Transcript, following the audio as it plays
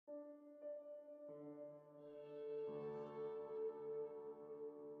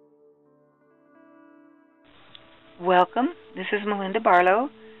Welcome. This is Melinda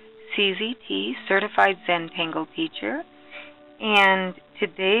Barlow, CZT, Certified Zentangle Teacher, and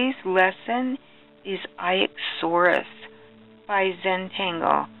today's lesson is Ixorus by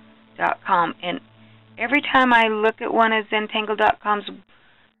Zentangle.com. And every time I look at one of Zentangle.com's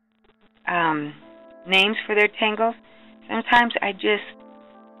names for their tangles, sometimes I just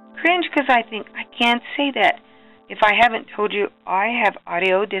cringe because I think I can't say that. If I haven't told you, I have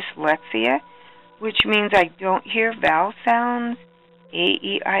audio dyslexia, which means I don't hear vowel sounds, A,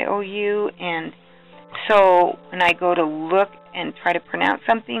 E, I, O, U, and so when I go to look and try to pronounce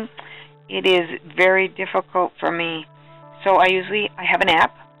something, it is very difficult for me. So I have an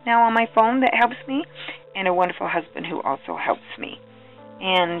app now on my phone that helps me, and a wonderful husband who also helps me.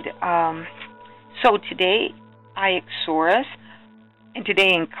 And so today, Ixorus, and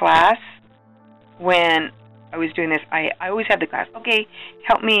today in class, when I was doing this, I always have the class, okay,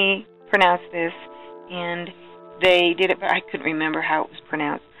 help me pronounce this, and they did it, but I couldn't remember how it was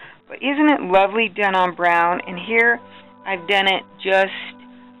pronounced. But isn't it lovely done on brown? And here I've done it just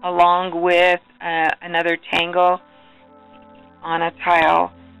along with another tangle on a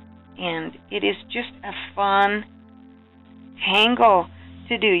tile, and it is just a fun tangle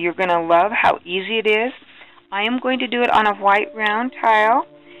to do. You're going to love how easy it is. I am going to do it on a white round tile,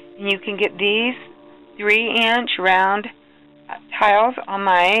 and you can get these 3-inch round tiles on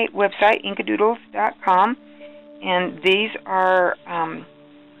my website, Inkidoodles.com, and these are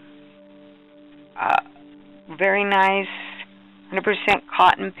very nice 100%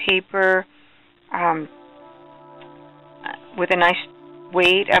 cotton paper with a nice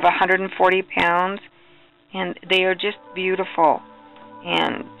weight of 140 pounds, and they are just beautiful.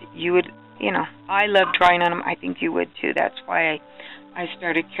 And you would, I love drawing on them. I think you would too. That's why I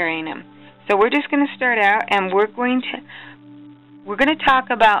started carrying them. So we're just going to start out, and we're going to talk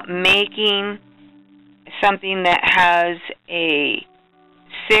about making something that has a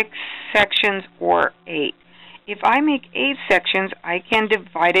 6 sections or 8. If I make 8 sections, I can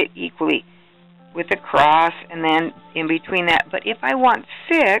divide it equally with a cross and then in between that. But if I want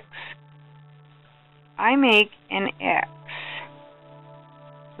 6, I make an X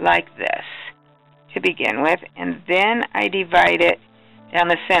like this to begin with, and then I divide it down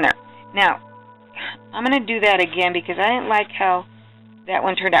the center. Now, I'm going to do that again because I didn't like how that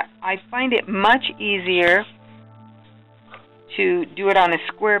one turned out. I find it much easier to do it on a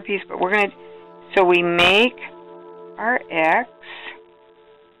square piece, but we're going to, so we make our X,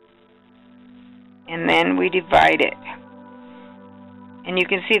 and then we divide it. And you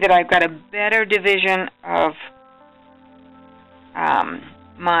can see that I've got a better division of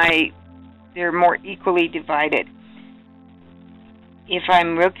they're more equally divided. If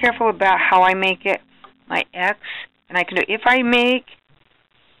I'm real careful about how I make it, my X, and I can do, if I make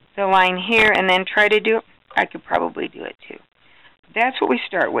the line here and then try to do it, I could probably do it too. That's what we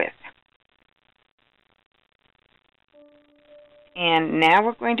start with. And now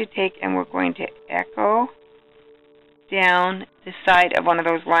we're going to take and we're going to echo down the side of one of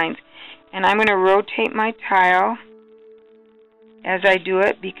those lines. And I'm going to rotate my tile as I do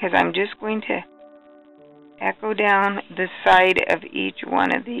it because I'm just going to echo down the side of each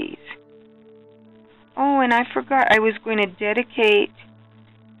one of these. Oh, and I forgot I was going to dedicate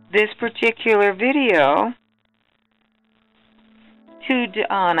this particular video to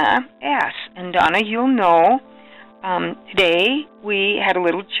Donna S. And Donna, you'll know, today we had a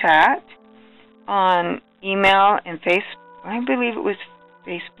little chat on email and Facebook. I believe it was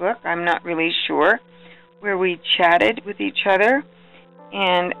Facebook, I'm not really sure, where we chatted with each other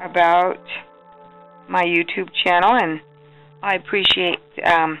and about my YouTube channel, and I appreciate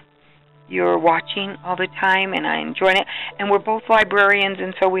your watching all the time, and I enjoy it. And we're both librarians,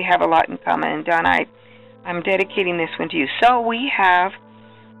 and so we have a lot in common. And Donna, I'm dedicating this one to you. So we have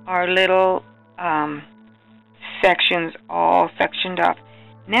our little sections all sectioned off.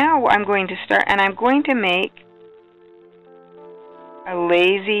 Now I'm going to start, and I'm going to make a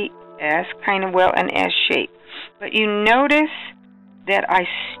lazy S, kind of, well, an S shape. But you notice that I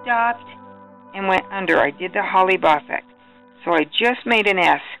stopped and went under. I did the holly bow effect. So I just made an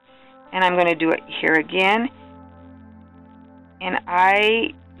S, and I'm going to do it here again. And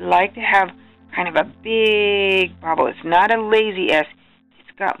I like to have kind of a big bobble. It's not a lazy S.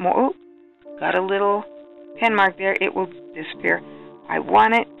 It's got more, got a little pen mark there. It will disappear. I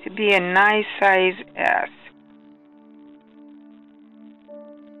want it to be a nice size S.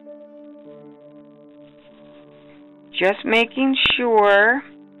 Just making sure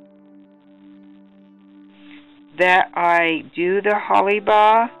that I do the holly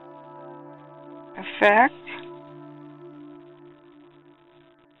bow effect.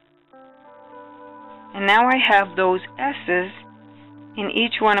 And now I have those S's in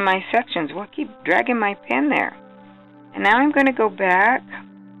each one of my sections. Well, I keep dragging my pen there. And now I'm going to go back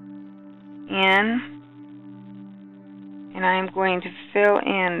in, and I'm going to fill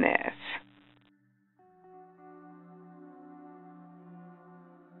in this.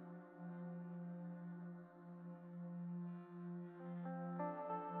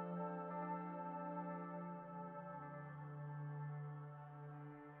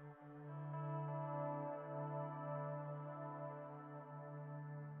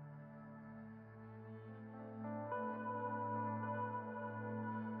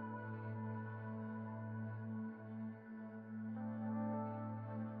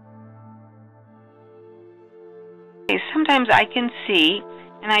 Sometimes I can see,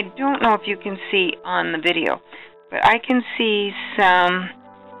 and I don't know if you can see on the video, but I can see some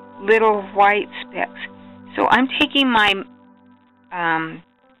little white specks. So I'm taking my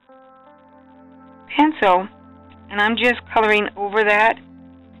pencil, and I'm just coloring over that.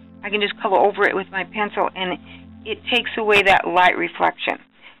 I can just color over it with my pencil, and it takes away that light reflection.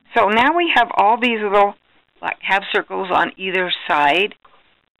 So now we have all these little like half circles on either side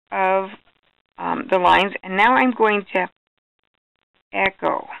of the lines, and now I'm going to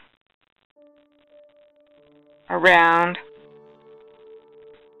echo around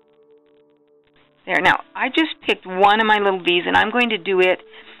there. Now, I just picked one of my little V's, and I'm going to do it,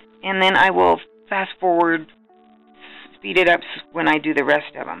 and then I will fast forward, speed it up when I do the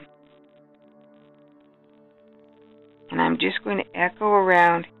rest of them. And I'm just going to echo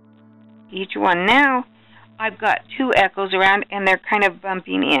around each one. Now, I've got two echoes around, and they're kind of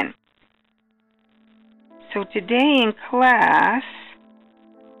bumping in. So today in class,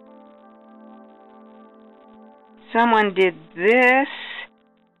 someone did this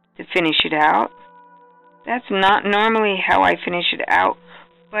to finish it out. That's not normally how I finish it out,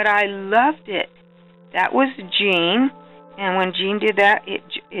 but I loved it. That was Jean, and when Jean did that, it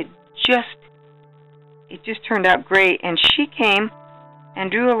just turned out great. And she came and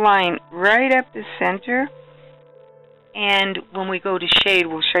drew a line right up the center, and when we go to shade,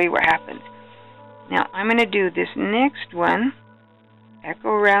 we'll show you what happens. Now, I'm going to do this next one, echo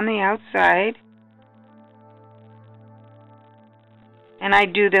around the outside, and I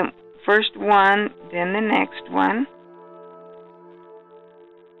do the first one, then the next one.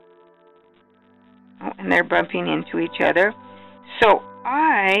 Oh, and they're bumping into each other. So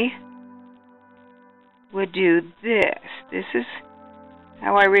I would do this. This is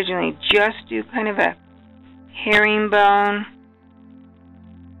how I originally just do kind of a herringbone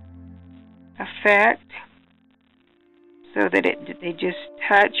effect, so that they just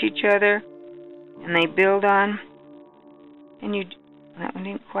touch each other and they build on. And that one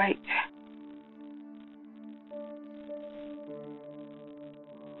didn't quite.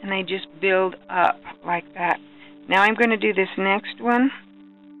 And they just build up like that. Now I'm going to do this next one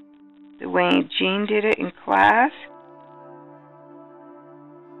the way Jean did it in class.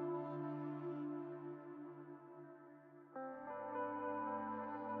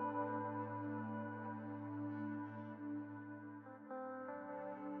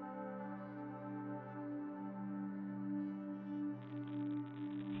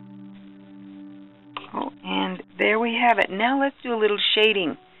 Oh, and there we have it. Now let's do a little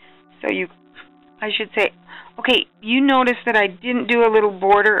shading. So I should say, okay, you notice that I didn't do a little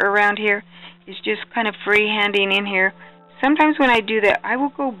border around here. It's just kind of freehanding in here. Sometimes when I do that, I will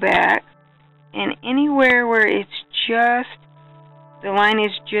go back, and anywhere where it's just, the line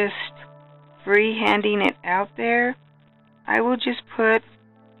is just freehanding it out there, I will just put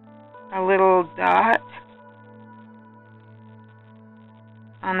a little dot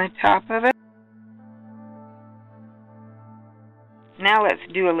on the top of it. Now let's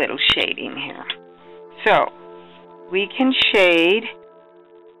do a little shading here. So, we can shade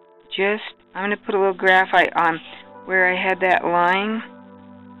just, I'm going to put a little graphite on where I had that line,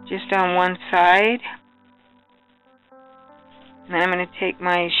 just on one side. And then I'm going to take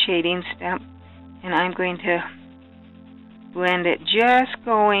my shading stump, and I'm going to blend it just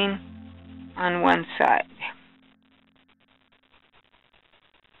going on one side.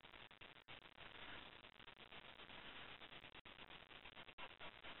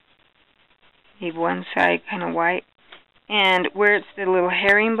 Leave one side kind of white. And where it's the little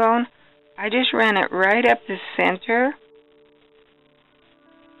herringbone, I just ran it right up the center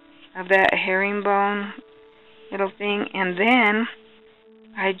of that herringbone little thing. And then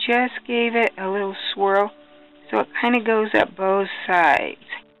I just gave it a little swirl so it kind of goes up both sides.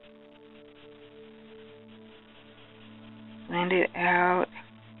 Blend it out.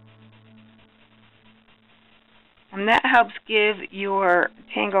 And that helps give your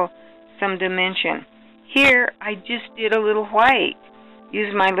tangle some dimension. Here, I just did a little white.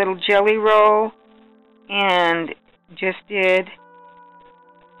 Used my little jelly roll and just did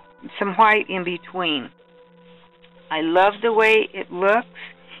some white in between. I love the way it looks,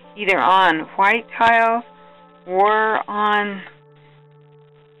 either on white tiles or on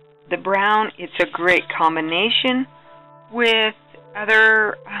the brown. It's a great combination with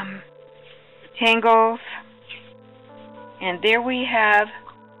other tangles. And there we have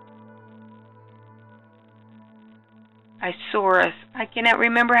Ixorus. I cannot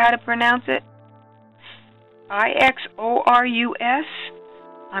remember how to pronounce it. Ixorus.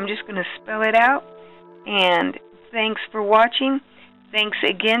 I'm just going to spell it out. And thanks for watching. Thanks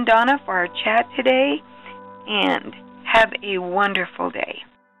again, Donna, for our chat today. And have a wonderful day.